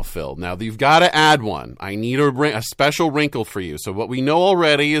wrinkle now, Phil? Now, you've got to add one. I need a special wrinkle for you. So what we know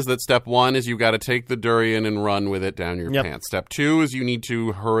already is that step 1 is you've got to take the durian and run with it down your pants. Step 2 is you need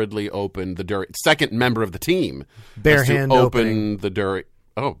to hurriedly open the durian. Second member of the team Barehand open the durian.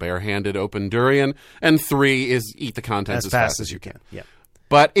 Oh, barehanded open durian. And 3 is eat the contents as fast as you can. Yeah.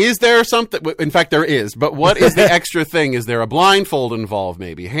 But is there something? In fact, there is. But what is the extra thing? Is there a blindfold involved?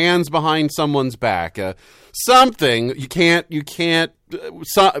 Maybe hands behind someone's back. Something you can't. Whatever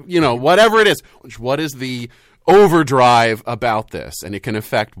it is. What is the overdrive about this? And it can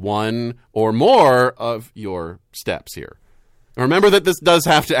affect one or more of your steps here. Remember that this does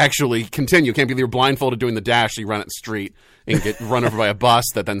have to actually continue. It can't be you're blindfolded doing the dash, so you run at the street and get run over by a bus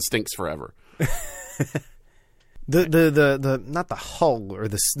that then stinks forever. The not the hull or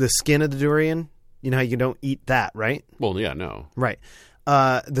the skin of the durian. You know how you don't eat that, right? Well, yeah, no. Right.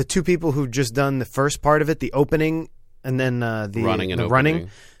 The 2 people who've just done the first part of it, the opening, and then the running,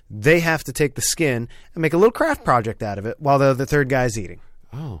 they have to take the skin and make a little craft project out of it while the third guy's eating.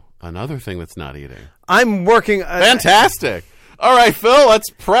 Oh, another thing that's not eating. I'm working. Fantastic. All right, Phil, let's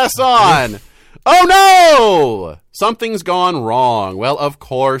press on. Oh, no! Something's gone wrong. Well, of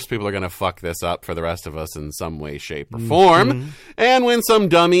course, people are going to fuck this up for the rest of us in some way, shape, or form. And when some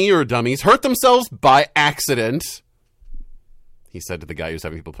dummy or dummies hurt themselves by accident, he said to the guy who's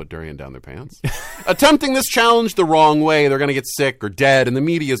having people put durian down their pants. Attempting this challenge the wrong way, they're going to get sick or dead, and the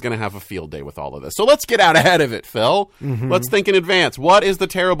media is going to have a field day with all of this. So let's get out ahead of it, Phil. Let's think in advance. What is the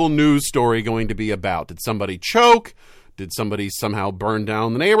terrible news story going to be about? Did somebody choke? Did somebody somehow burn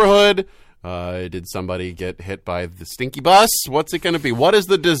down the neighborhood? Did somebody get hit by the stinky bus? What's it going to be? What is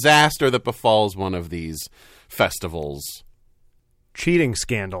the disaster that befalls one of these festivals? Cheating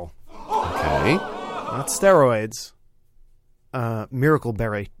scandal. Okay. Not steroids. Miracle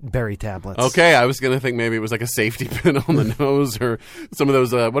berry tablets. Okay, I was going to think maybe it was like a safety pin on the nose or some of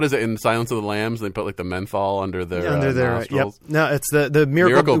those, what is it, in Silence of the Lambs? They put like the menthol under their nostrils. Yep. No, it's the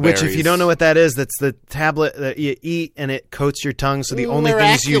miracle which, if you don't know what that is, that's the tablet that you eat and it coats your tongue, so the only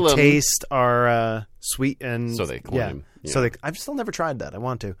things you taste are sweet and... So they claim. Yeah. So I've still never tried that. I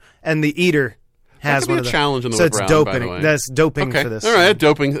want to. And the eater has one of them. Challenge in the so whip it's round, doping. by the way. That's doping for this. All right,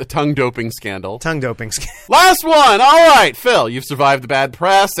 a tongue doping scandal. Tongue doping scandal. Last one. All right, Phil, you've survived the bad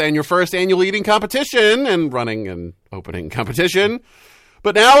press and your first annual eating competition and running and opening competition.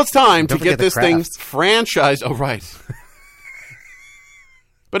 But now it's time to get this thing franchised. Oh, right.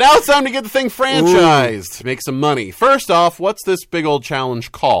 But now it's time to get the thing franchised to make some money. First off, what's this big old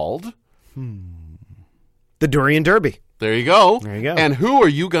challenge called? The Durian Derby. There you go. There you go. And who are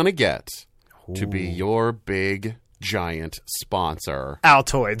you going to get to be your big, giant sponsor?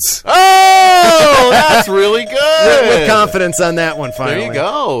 Altoids. Oh, that's really good. With confidence on that one, finally. There you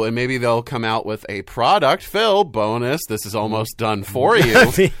go. And maybe they'll come out with a product. Phil, bonus, this is almost done for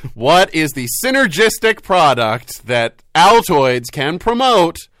you. What is the synergistic product that Altoids can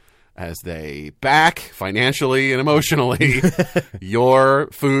promote as they back financially and emotionally your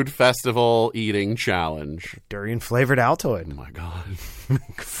food festival eating challenge? Durian-flavored Altoid. Oh, my God.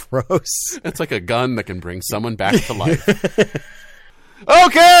 Gross. It's like a gun that can bring someone back to life.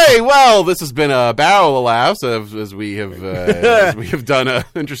 Okay, well, this has been a barrel of laughs as we have done an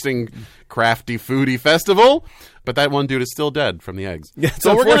interesting, crafty, foodie festival. But that one dude is still dead from the eggs. Yeah, so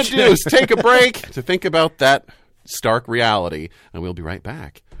what we're going to do is take a break to think about that stark reality, and we'll be right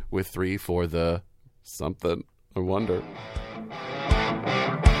back with 3 for the something. I wonder.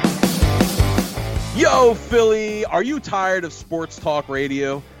 Yo, Philly, are you tired of sports talk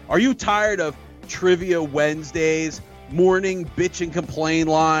radio? Are you tired of Trivia Wednesdays, morning bitch and complain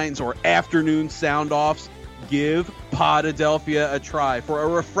lines, or afternoon sound-offs? Give Podadelphia a try for a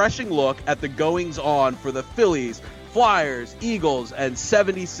refreshing look at the goings-on for the Phillies, Flyers, Eagles, and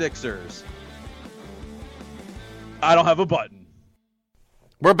 76ers. I don't have a button.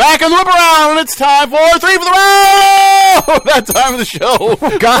 We're back on the whip around, and it's time for 3 for the round! That time of the show.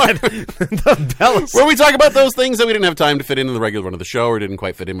 Oh, God. The bells. Where we talk about those things that we didn't have time to fit in the regular run of the show or didn't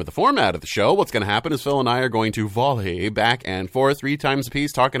quite fit in with the format of the show. What's going to happen is Phil and I are going to volley back and forth 3 times a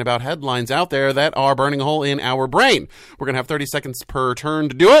piece talking about headlines out there that are burning a hole in our brain. We're going to have 30 seconds per turn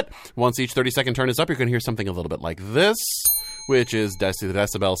to do it. Once each 30-second turn is up, you're going to hear something a little bit like this, which is Desi the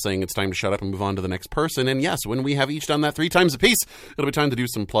Decibel saying it's time to shut up and move on to the next person. And yes, when we have each done that 3 times a piece, it'll be time to do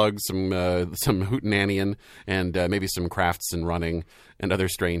some plugs, some hootenannian, and maybe some crafts and running and other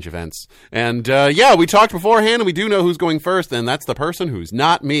strange events. And yeah, we talked beforehand, and we do know who's going first, and that's the person who's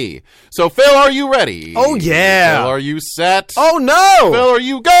not me. So, Phil, are you ready? Oh, yeah. Phil, are you set? Oh, no. Phil, are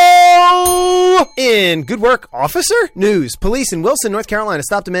you go? In Good Work Officer News, police in Wilson, North Carolina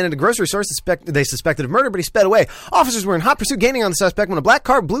stopped a man at a grocery store they suspected of murder, but he sped away. Officers were in hot pursuit, gaining on the suspect when a black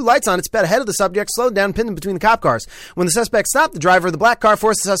car with blue lights on it sped ahead of the subject, slowed down, pinned him between the cop cars. When the suspect stopped, the driver of the black car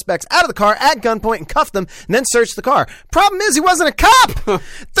forced the suspects out of the car at gunpoint and cuffed them, and then searched the car. Problem is, he wasn't a cop!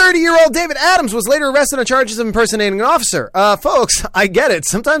 30-year-old David Adams was later arrested on charges of impersonating an officer. Folks, I get it.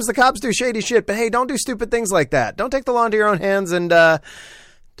 Sometimes the cops do shady shit, but hey, don't do stupid things like that. Don't take the law into your own hands, and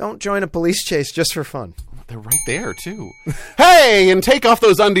don't join a police chase just for fun. They're right there, too. Hey, and take off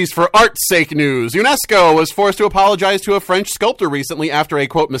those undies for art's sake news. UNESCO was forced to apologize to a French sculptor recently after a,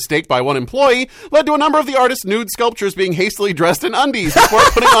 quote, mistake by one employee led to a number of the artist's nude sculptures being hastily dressed in undies before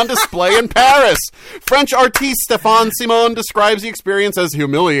putting on display in Paris. French artiste Stéphane Simon describes the experience as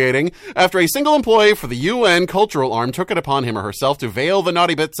humiliating after a single employee for the UN cultural arm took it upon him or herself to veil the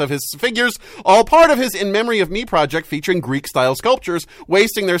naughty bits of his figures, all part of his In Memory of Me project featuring Greek-style sculptures,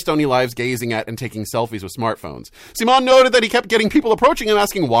 wasting their stony lives gazing at and taking selfies with smartphones. Simon noted that he kept getting people approaching him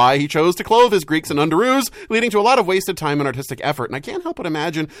asking why he chose to clothe his Greeks in underoos, leading to a lot of wasted time and artistic effort. And I can't help but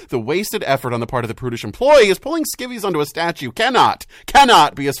imagine the wasted effort on the part of the prudish employee as pulling skivvies onto a statue cannot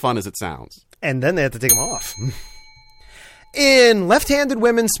be as fun as it sounds. And then they have to take them off. In left-handed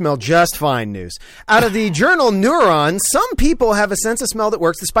women smell just fine news. Out of the journal Neuron, some people have a sense of smell that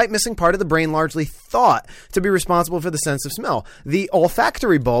works despite missing part of the brain largely thought to be responsible for the sense of smell. The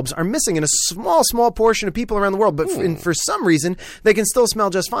olfactory bulbs are missing in a small portion of people around the world, but for some reason, they can still smell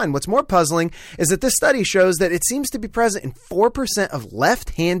just fine. What's more puzzling is that this study shows that it seems to be present in 4% of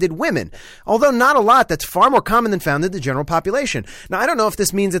left-handed women. Although not a lot, that's far more common than found in the general population. Now, I don't know if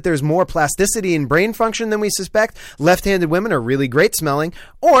this means that there's more plasticity in brain function than we suspect. Left-handed women are really great smelling,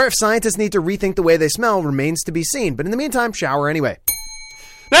 or if scientists need to rethink the way they smell remains to be seen. But in the meantime, shower anyway.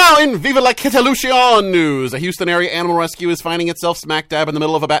 Now, in Viva la Catalusion news, a Houston area animal rescue is finding itself smack dab in the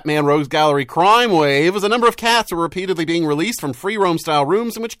middle of a Batman Rogues Gallery crime wave as a number of cats are repeatedly being released from free roam style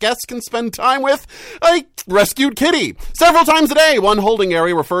rooms in which guests can spend time with a rescued kitty. Several times a day, one holding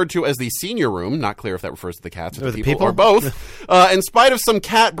area referred to as the senior room, not clear if that refers to the cats or the people or both, in spite of some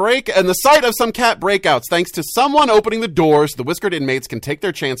cat the sight of some cat breakouts, thanks to someone opening the doors so the whiskered inmates can take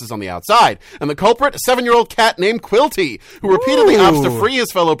their chances on the outside. And the culprit, a 7-year-old cat named Quilty, who repeatedly opts to free his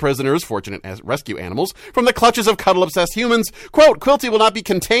fellow prisoners, fortunate as rescue animals, from the clutches of cuddle-obsessed humans. Quote, Quilty will not be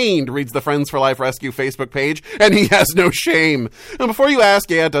contained, reads the Friends for Life Rescue Facebook page, and he has no shame. And before you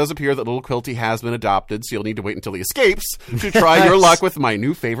ask, yeah, it does appear that little Quilty has been adopted, so you'll need to wait until he escapes to try your luck with my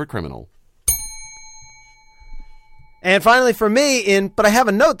new favorite criminal. And finally for me, but I have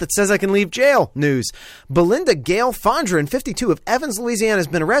a note that says I can leave jail news. Belinda Gail Fondren, 52, of Evans, Louisiana, has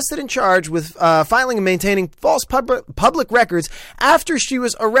been arrested and charged with filing and maintaining false public records after she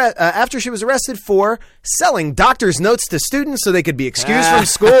was arrested for selling doctor's notes to students so they could be excused from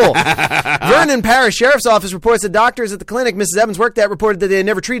school. Vernon Parish Sheriff's Office reports that doctors at the clinic Mrs. Evans worked at reported that they had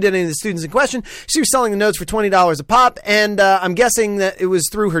never treated any of the students in question. She was selling the notes for $20 a pop, and I'm guessing that it was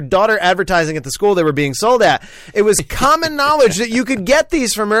through her daughter advertising at the school they were being sold at. It was common knowledge that you could get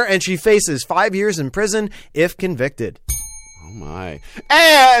these from her, and she faces 5 years in prison if convicted. Oh my.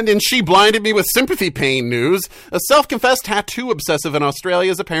 And in She Blinded Me with Sympathy Pain news, a self-confessed tattoo obsessive in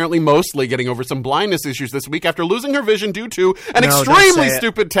Australia is apparently mostly getting over some blindness issues this week after losing her vision due to an extremely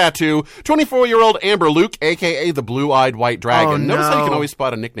stupid tattoo. 24-year-old Amber Luke, a.k.a. the Blue-Eyed White Dragon. Notice how you can always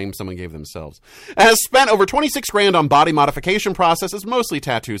spot a nickname someone gave themselves. Has spent over $26,000 on body modification processes, mostly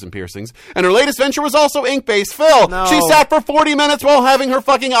tattoos and piercings. And her latest venture was also ink-based. Phil, she sat for 40 minutes while having her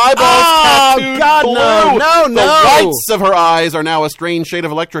fucking eyeballs tattooed blue. No. The whites of her eyes are now a strange shade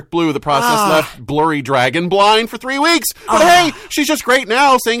of electric blue. The process left Blurry Dragon blind for 3 weeks. But hey, she's just great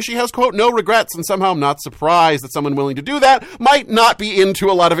now, saying she has, quote, no regrets, and somehow I'm not surprised that someone willing to do that might not be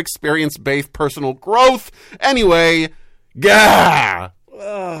into a lot of experience-based personal growth. Anyway, gah!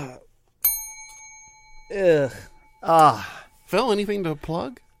 Phil, anything to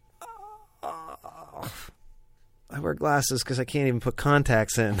plug? I wear glasses because I can't even put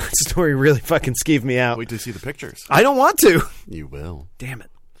contacts in. That story really fucking skeeved me out. Wait to see the pictures. I don't want to. You will. Damn it.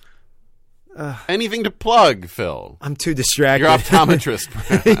 Anything to plug, Phil? I'm too distracted. Your optometrist,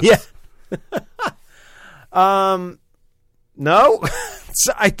 perhaps. Yeah. No.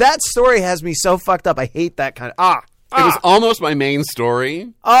 That story has me so fucked up. I hate that kind of... It was almost my main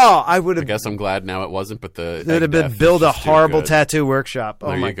story. I would have... I guess I'm glad now it wasn't, but it would have been build a horrible tattoo workshop.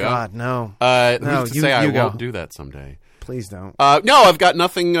 Oh, my God, no. Who's to say I won't do that someday? Please don't. No, I've got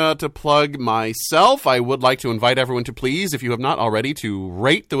nothing to plug myself. I would like to invite everyone to please, if you have not already, to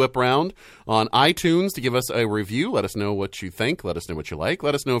rate the Whip Round on iTunes, to give us a review. Let us know what you think. Let us know what you like.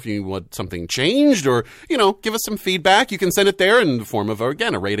 Let us know if you want something changed or, give us some feedback. You can send it there in the form of,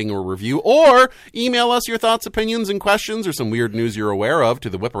 again, a rating or review, or email us your thoughts, opinions, and questions, or some weird news you're aware of to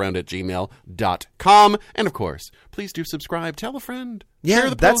thewhiparound@gmail.com. And, of course, please do subscribe. Tell a friend.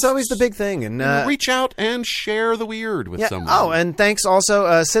 Yeah, that's always the big thing. And reach out and share the weird with someone. Oh, and thanks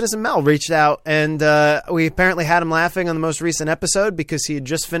also, Citizen Mel reached out, and we apparently had him laughing on the most recent episode because he had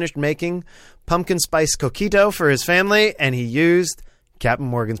just finished making pumpkin spice coquito for his family, and he used Captain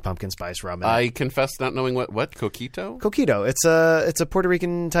Morgan's pumpkin spice rum. I confess not knowing what coquito? Coquito. It's a Puerto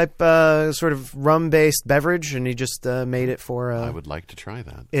Rican type sort of rum based beverage, and he just made it for. I would like to try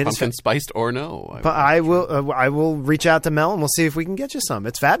that. Pumpkin spiced or no? I will reach out to Mel and we'll see if we can get you some.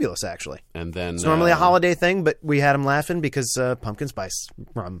 It's fabulous, actually. And then it's normally a holiday thing, but we had him laughing because pumpkin spice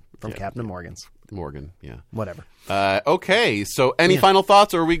rum from Captain Morgan's. Morgan, yeah. Whatever. Okay, so any final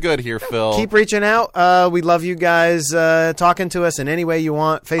thoughts, or are we good here, Phil? Keep reaching out. We love you guys talking to us in any way you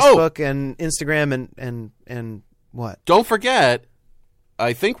want. Facebook and Instagram and what? Don't forget,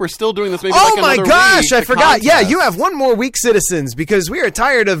 I think we're still doing this maybe my gosh, I forgot. Yeah, you have one more week, citizens, because we are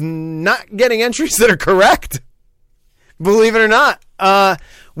tired of not getting entries that are correct. Believe it or not.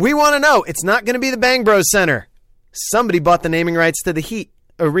 We want to know. It's not going to be the Bang Bros Center. Somebody bought the naming rights to the Heat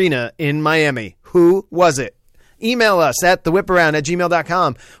Arena in Miami. Who was it? Email us at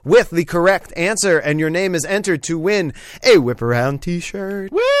thewhiparound@gmail.com with the correct answer, and your name is entered to win a Whip Around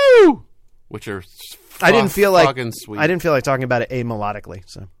t-shirt. Woo! Which are I didn't feel like fucking sweet. I didn't feel like talking about it amelodically,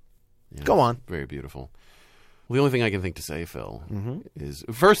 so go on. Very beautiful. Well, the only thing I can think to say, Phil, is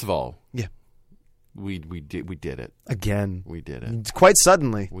first of all, Yeah. we did it. Again. We did it. Quite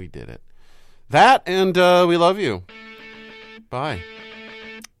suddenly. We did it. That and we love you. Bye.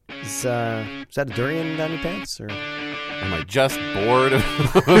 Is that a durian down your pants? Or? Am I just bored of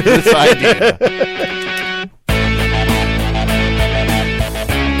this idea?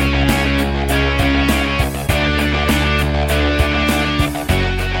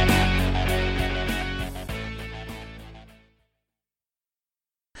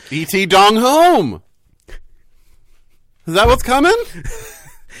 E.T. Dong Home. Is that what's coming?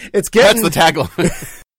 It's getting... That's the tagline.